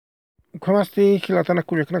Kwamasti hilatana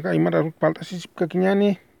kullaknaka aymar paltasisipka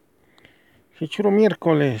kiñani hichuro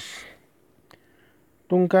miércoles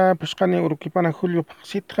tunka pishqani urukipana julio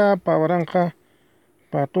sitqa pawaranqa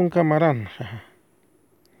patunka maranja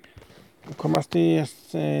kwamasti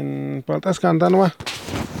paltasqa andanwa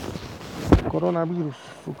coronavirus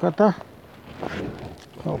ukata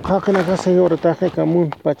qaqinaka señorataqa kamun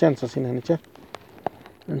pachansa sinanicha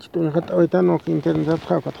anchituñajata awitano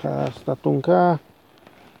internetqa hasta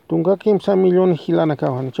tunka kimsa millón hilana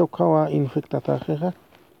kawani chawqa infectataqa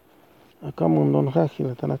acá mundunqa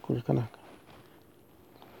hilatana kullkanaka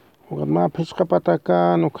ma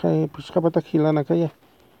phishqapataka nuqhay phishqapataka hilanakaya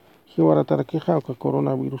hiwaratarkiqa uka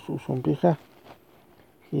coronavirus usunpiqa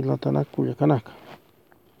hilatana kullakanaka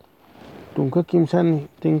tunka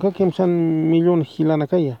kimsan millón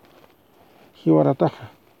hilanakaya hiwarataqa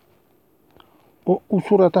o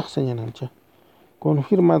usurataqa señalancha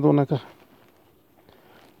confirmadonaka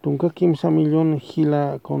tunka kimsa millón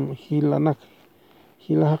hilanaka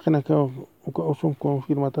hila haqinaka uka usun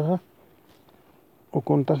confirmataqa o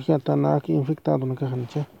contagiatanaka infectado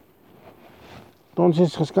nakajancha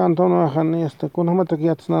entonces haskantono ajani hasta kunamata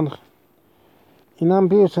yatsnanqa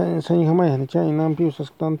inampi sañijamay hanicha inampi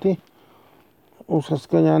usasqtanti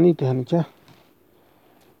usasqañaniti hanicha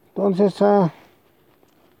entonces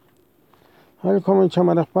allqu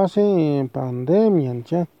chamaraqpasi pandemia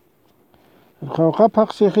nicha qhawqapaq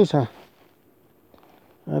siqisa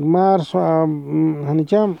marzo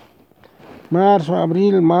hanicha marzo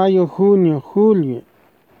abril mayo junio julio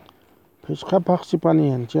phishqapaq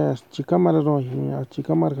sipani hanicha chikamar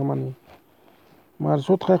chikamarkamani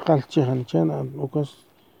marzota qalchiq ukas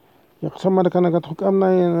llaqsamarkanakata huk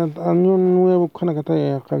año nuevo kanakata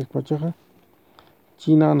qallpachaqa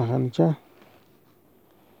chinana hanicha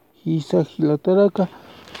hisa hilataraka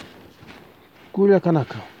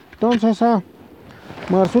kullakanaka entonces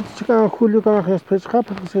marzo chika julio kamaqa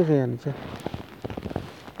phishqapaq siqi hanicha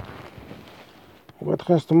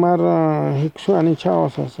watqa hasta mar hiksu anichawa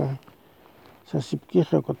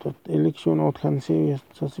sasipkiqa elección utqansi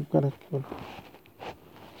sasipkaraq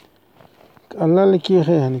k'alali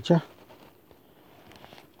kiqi hanicha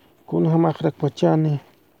kunan maqraqpachani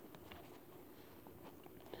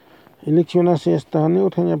eleccionasi hasta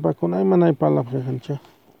utqañapakuna aymanay palapaq hanicha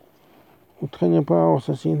utqañapa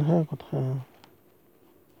awsasinqa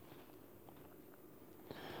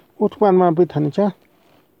utqpan mapita hanicha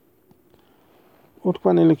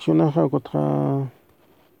utqpan eleccionaqa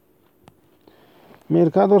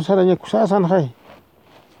mercado sarañakusasanqay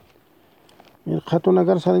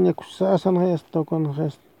qhatunakar sarañakusasanqay hasta ukanqa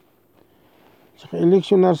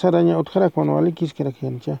eleccionar saraña utqaraqman wali kiskiraq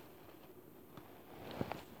hanicha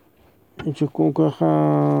ichukunkaqa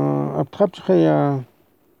aptaqapchaqaya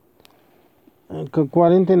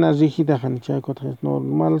cuarentena rigida hanicha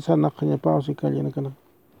normal sanaqa ña pawsay kallinakana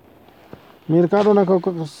mercadonaka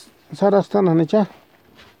sarasqtana hanicha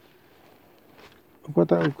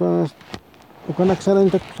ukanaka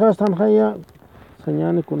sarañata kusasqtanqaya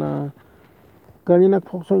sañanikuna kallinaka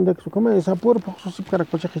puqsuñataka sukamay sapur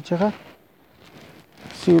puqsusipkaraqpachaqa ichaqa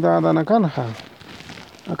ciudadana kanja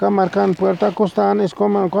acá marcan puerta costan es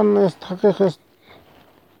como con haqiqa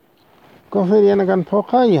conferiana kan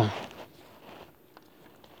phuqaya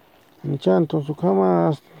nicha entonces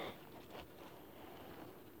ukama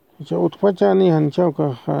icha utqpachani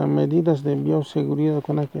hanichawqa medidas de bioseguridad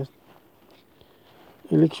kunaka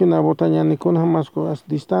elecciona botañanikuna masku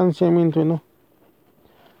distanciamiento no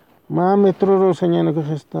ma metro sañanika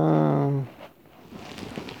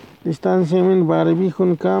distanciamiento barbijo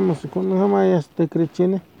kamas kunamaya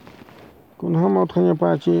decrechene kunama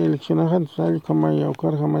utqañapachi eleccionaqa allqamay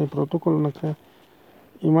awqarqamay protocolo naka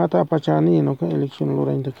imata apachani noqa elección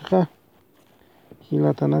lurantaqa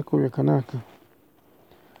hilatana kullakanaka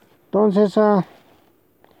entonces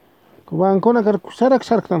wankunaka saraq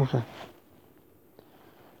sarqtanqa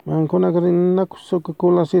wankunaka rinakus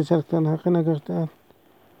suqakulasi sarqtana haqinaka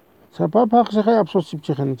sapapaq siqay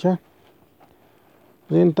absusipchaq hanicha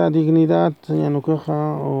renta dignidad ñanukaqa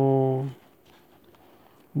o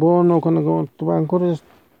bono kunaka bancores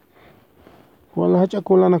wala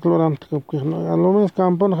hach'akulanaka luranaptikiqa a lo menos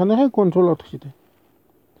camponaqa ña controlawtaqchita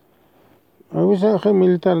a veces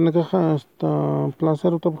militar nakaqa hasta plaza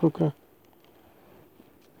rutapaq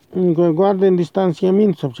guarden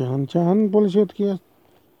distanciamiento sapchaq hanicha policía utqui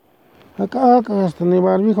haka hasta ni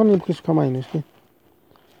barbijo ni pukisqamay nisqa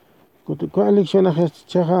kutin eleccionaqa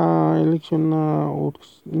chaqa elecciona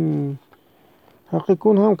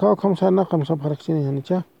haqikunam kawqam sanaqam saparaqchini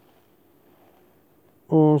hanicha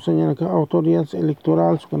o señalaka autoridades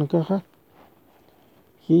electorales kunakaqa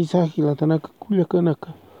hisa hilatanaka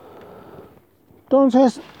kullakanaka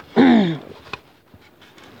entonces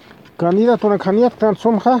candidato tan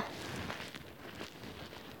somja.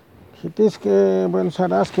 Es que bueno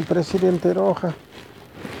sarás que presidente roja.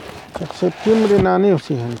 Septiembre naneo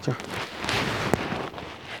sí hancha.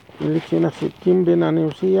 Elección septiembre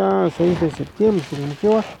naneo sí ya 6 de septiembre si no me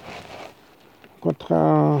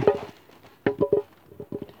contra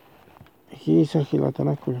Hisa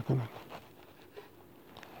gilatana cuya canal.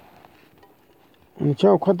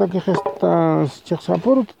 Chao cuenta que está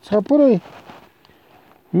sapuro y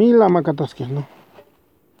mil amacatas que no.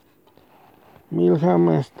 Mil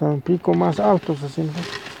jamás está pico más altos así no.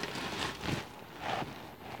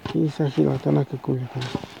 Hisa gilatana que cuya canal.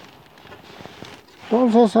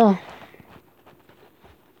 Entonces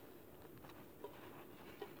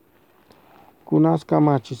kunas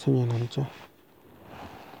kamachi señalancha.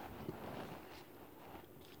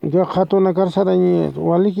 Yo jato na karsarañi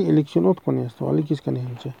waliki elección con esto, waliki es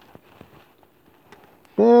canencha.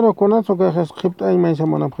 Pero con eso que es Egipto hay más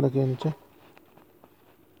semana para que ancha.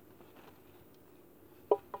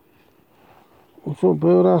 Uso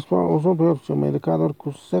peor su mercado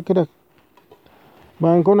kusakrak.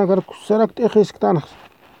 Banco na kar kusarak tejisktanas.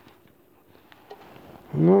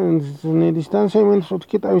 No en distanciamiento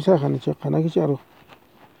utkit avisajan cha kanaki charo.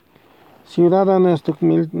 Ciudadanas tuk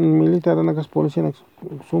militar nakas policía nak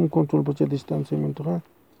sum control pacha distanciamiento ha.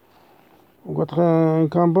 Ugatha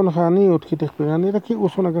campo na hani utkit expirani raki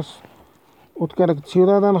uso nakas utkarak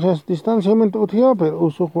ciudadana has distanciamiento utio pero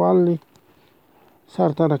uso quali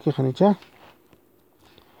sarta raki khanicha.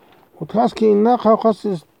 Utkas que na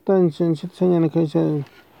khawkas tan señana que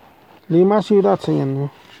Lima ciudad señana.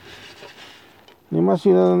 Lima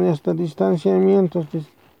ciudad en este distanciamiento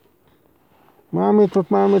mami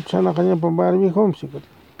chana kanya pa barbi home sikot.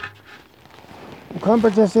 Ukan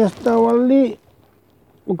pacha se esta wali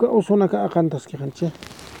uka usuna ka akantas ki khanche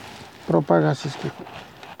propagasis ki.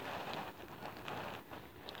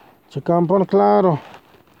 Chikampon claro.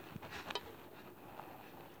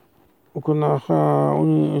 Ukuna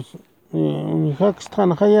unihak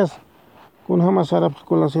stan khayas kun hama sarap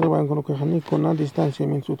kola sirban kun ka khani kuna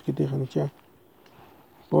distanciamiento ki te khanicha.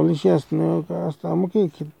 Policías no hasta amuki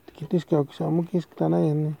kitis que amuki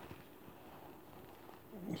están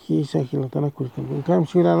hisa gilatana kulkan kam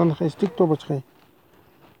ciudadano estricto bachai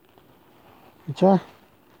cha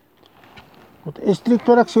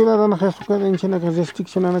estricto rak ciudadano que en china que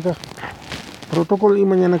restricción anaka protocolo y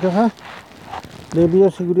mañana caja de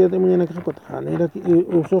bioseguridad de mañana caja era que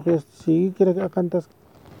uso que sí quiere que cantas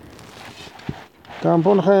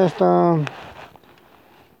campon está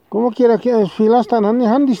como quiera que filas tan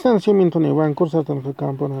han distanciamiento ni van cosas tan que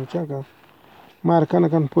campo no chaca marca na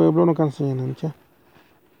kan pueblo no kan señalan cha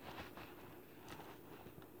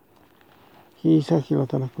hisa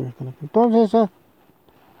gilatana kuya kana entonces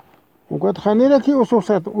ugat khanera ki uso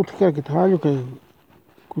sat utkar que tayo que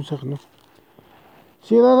kusak no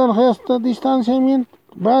ciudadano hasta distanciamiento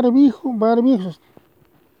barbijo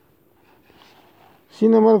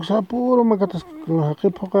sin embargo sapuro makatas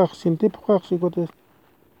que poca sin poca psicotes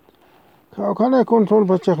Kana control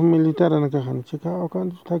bachak militar na kahan chika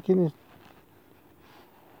kan takin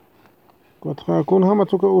kotra kun hama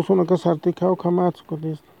tuka usuna ka sarti kau kama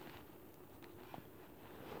kotis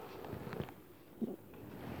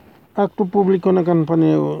acto público na kan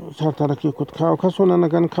pane sartara ki kot kau kasuna na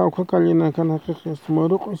kan kau ka kalina kan hakik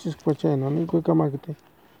moro kosis pacha no ni ko kama kete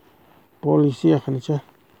policía khanicha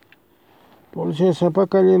policía sapa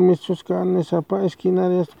kalin misus kan sapa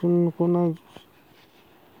esquinares kun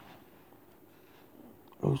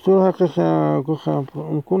Ustura haqiqa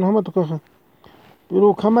kun hama tukaqa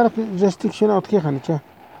pero cámara restricción out que hanicha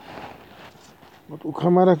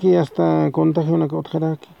cámara aquí hasta contagio una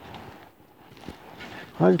otra aquí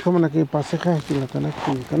hay como que paseja aquí la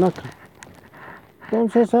canaka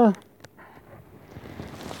entonces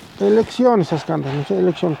elecciones escándalos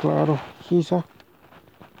elección claro quizá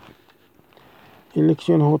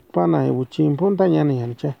elección hotpana y buchín punta ya ni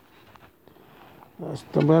hanicha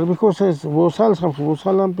hasta barbijos bosal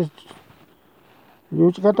pues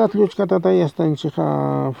Yuchkata y hasta en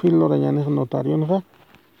Chija Filora ya no notario no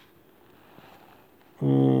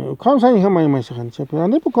causa en Jamaica más pero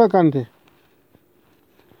ande poco cante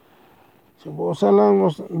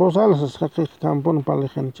bosal es que campo no para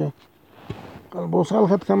gente al bosal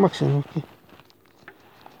hat kamax no que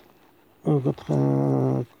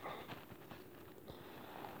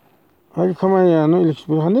hay como ya no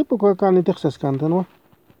pero ande poco cante Texas canta no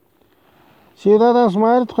ciudadanos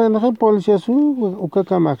mar traen policía su uka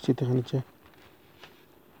kamax te gente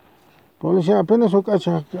policía apenas o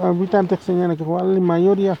cacha habitantes señala que igual la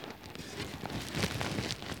mayoría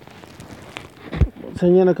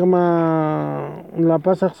señana kama la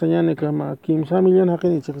pasaq señana kama 15 millón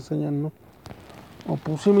haqin chiq señana no o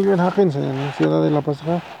pusi millón haqin señana ciudad de La Paz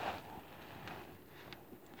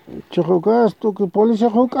chiqokas tu que policía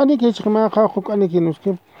hukani que chiqma hukani que nos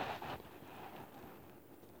que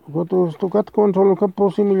gotos tu kat control ka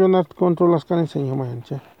pusi millón art controlas kan señana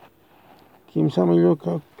mancha 15 millón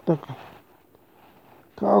ka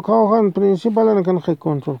han principal kan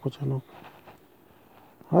control kuchano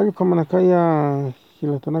hay como na kaya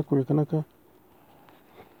hilatana kulikanaka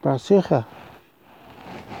paseja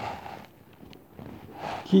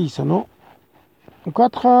quizá no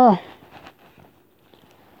katja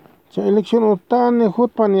cha elección utan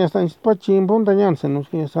hutpan y hasta pa chimpon dañan se nos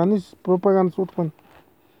que sanis propaganda utpan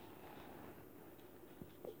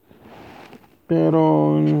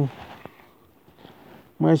pero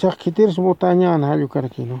mais kitir subutañan halu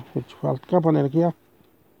karkino falta ka poner aquí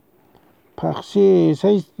paxi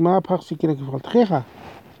 6 ma paxi quiere que falta jeja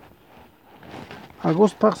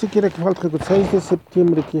agosto paxi quiere que falta 6 de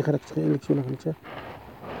septiembre que elección hancha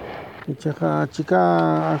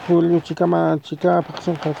chica julio chica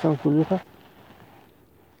paxi julio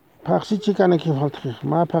paxi chica ne que falta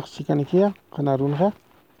ma paxi chica ne que kanarunja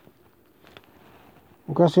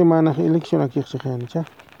uka semana elección aquí se hancha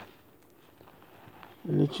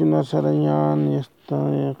elección sarañan esta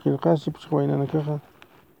qilqasi pues wayna nakaja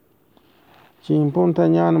chimpunta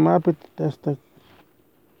ñan mapit hasta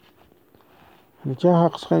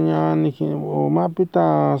chaqasqañan o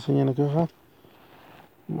mapita señana kaja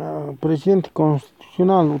presidente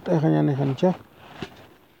constitucional ut'ajañani hancha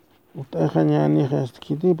ut'ajañani hasta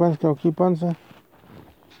kiti pansa kawki pansa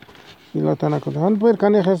hilatanakota han puer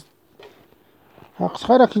kanejas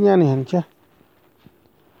haqsqara kiñani hancha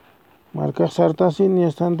marca sartasin y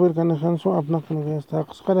están puer kanejan su apna kana hasta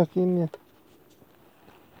haqsqara kiña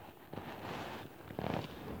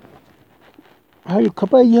hay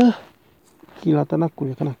kapaya hilatana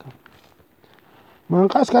kulikanaka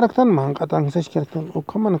manqas karaktan manqatan sas karaktan o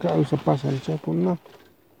kamana ka usa pasan chapuna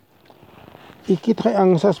ikita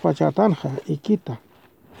ansas pachatanja ikita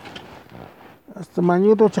hasta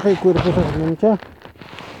mañuto chay cuerpo sa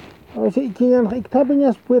o si ikiñan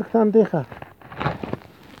iktapiñas puertanteja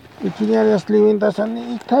ikiñarias livintasan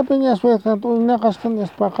iktapiñas puertant uynaqastan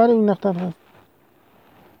paqari uynaqtan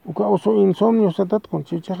uka uso insomnio satat con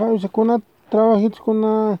chichaja usa kunat trabajito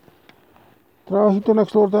na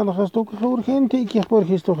explortan hasto que urgente y que por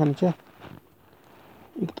esto hancha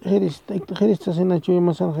iktejerista sena chuy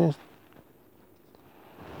masan gest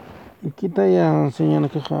ikita ya señana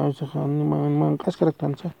que hausa han man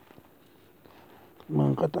kaskaraktancha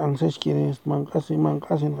man kat angses kires man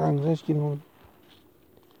en angses kino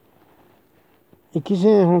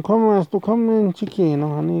ikise como esto como chiqui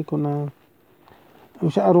no hani kuna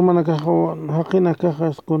usa arumana ka haqina ka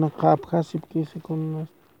kuna qap hasib kise kuna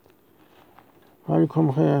hay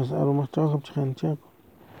como hayas aromas trabajo chancha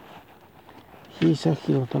hisa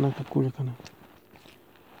hilotana ka kulikana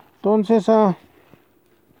entonces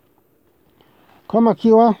como aquí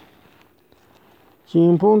va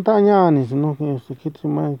sin punta ñanis no que se quite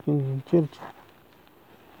más en church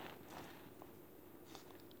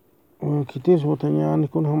o quites botañani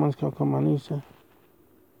con jamás ka kamanisa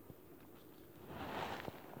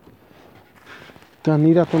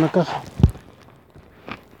candidato na caja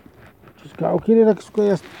o quiere la que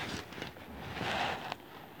escuchas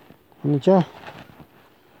nicha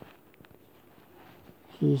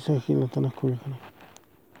hisa hilotana kulikana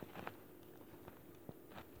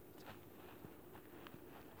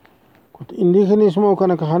indigenismo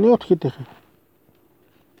kana kahaniot kiteje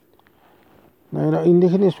naira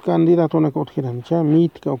indigenis candidato na kotkiran cha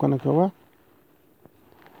mitka kana kawa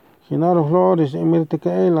Genaro Flores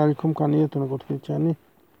emerteka el alcom candidato na kotkichani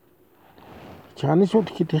chani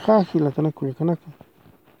sot kiteja hilatana kulikanaka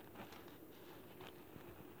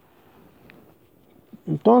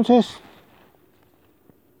entonces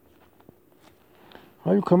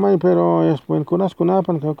hay kamay pero es buen kunas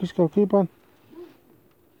kunapan kawkipan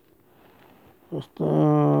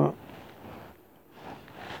hasta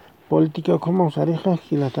política como usareja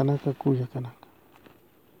hilatanaka kuyakanaka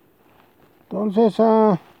entonces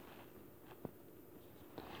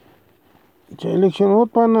elección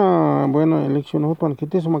hotpan bueno elección hotpan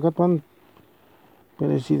kites makatpan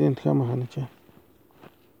presidente jamahanicha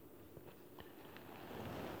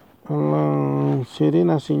la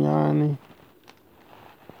Serena Siñani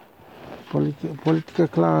política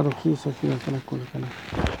claro quizá hilatanaka kuyakanaka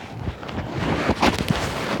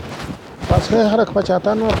Pasjejarak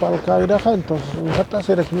pachatano palcairaja entonces hasta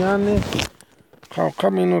serekñani jauqa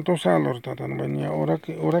minutos alortatan venía ora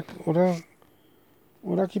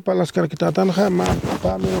que para las carquitatan jama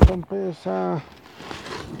pa minutos pesa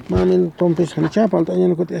Mami tompes hancha palta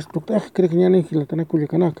ñana kuti estructura creo que ñana hilatana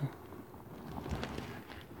kullakanaka.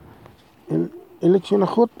 Elección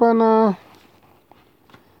hotpana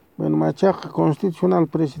bueno machaqa constitucional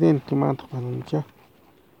presidente manta pancha.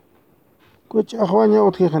 Kuch ahwaña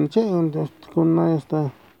utjijanche con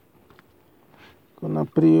esta con la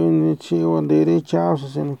o derecha, o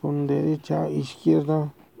sea, con derecha,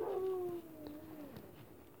 izquierda.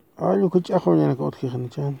 Yo kuch ahwaña ka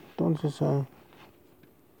utjijanche. Entonces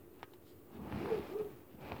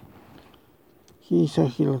quizá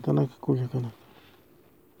hilatana kullakanaka.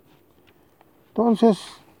 Entonces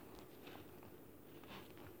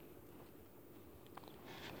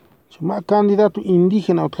ma candidato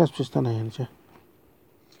indígena otras pues están ahí, ¿no?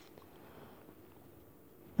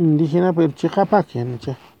 Indígena pero chiqapaki, ¿no?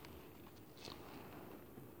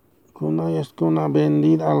 Con una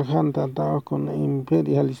vendida aljanta con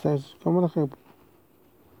imperialistas, ¿cómo la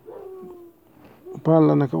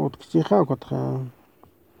para la que chiqa cuatro.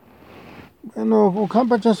 Bueno,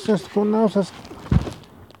 campachas con usas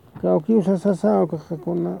cauquiusas asado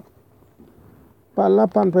con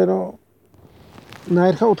palapan pero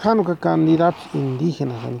nairja utjano que candidatos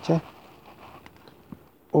indígenas,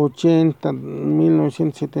 ¿no?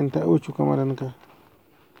 1978 camaranca.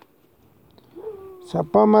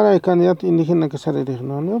 Sapamara el candidato indígena que sale de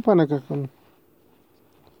no para que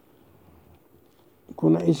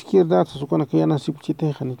con la izquierda se supone que ya nací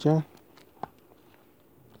chite janicha.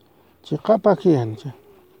 Chiqapa que janicha.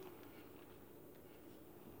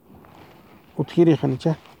 Utjiri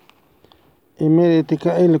janicha.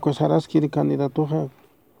 Emeretica el cosaras quiere candidato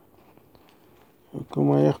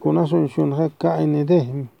como ya conoce son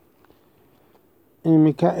KND.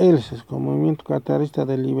 MKL, como Movimiento Catarista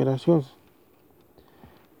de Liberación.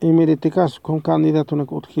 Emereticas con candidato una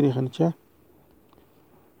utjiri janicha.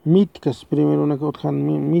 Míticas, primero una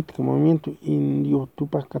mítica movimiento indio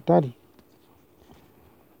Tupac Katari.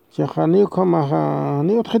 Ni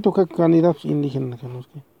objeto que candidatos indígenas.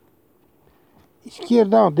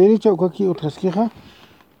 Izquierda o derecha o aquí otras quejas.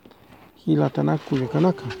 Y la Tanaku de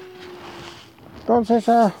Kanaka. Entonces,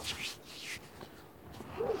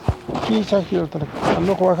 quizá quiero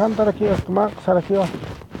no bajando aquí hasta más, aquí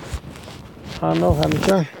no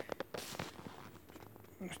janicha.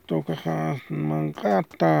 Esto caja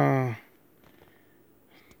mancata.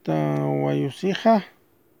 Ta guayusija.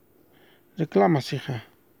 Reclama sija.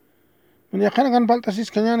 Ya kan falta sis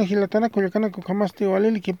cañana hilatana kullakana kamaste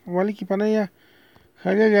waliki panaya.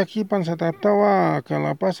 Jalya aquí pansataptawa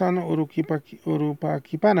kalapasan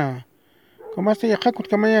urupakipana. Kamaste yakakut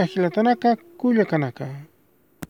kamaya hilatanaka kullakanaka.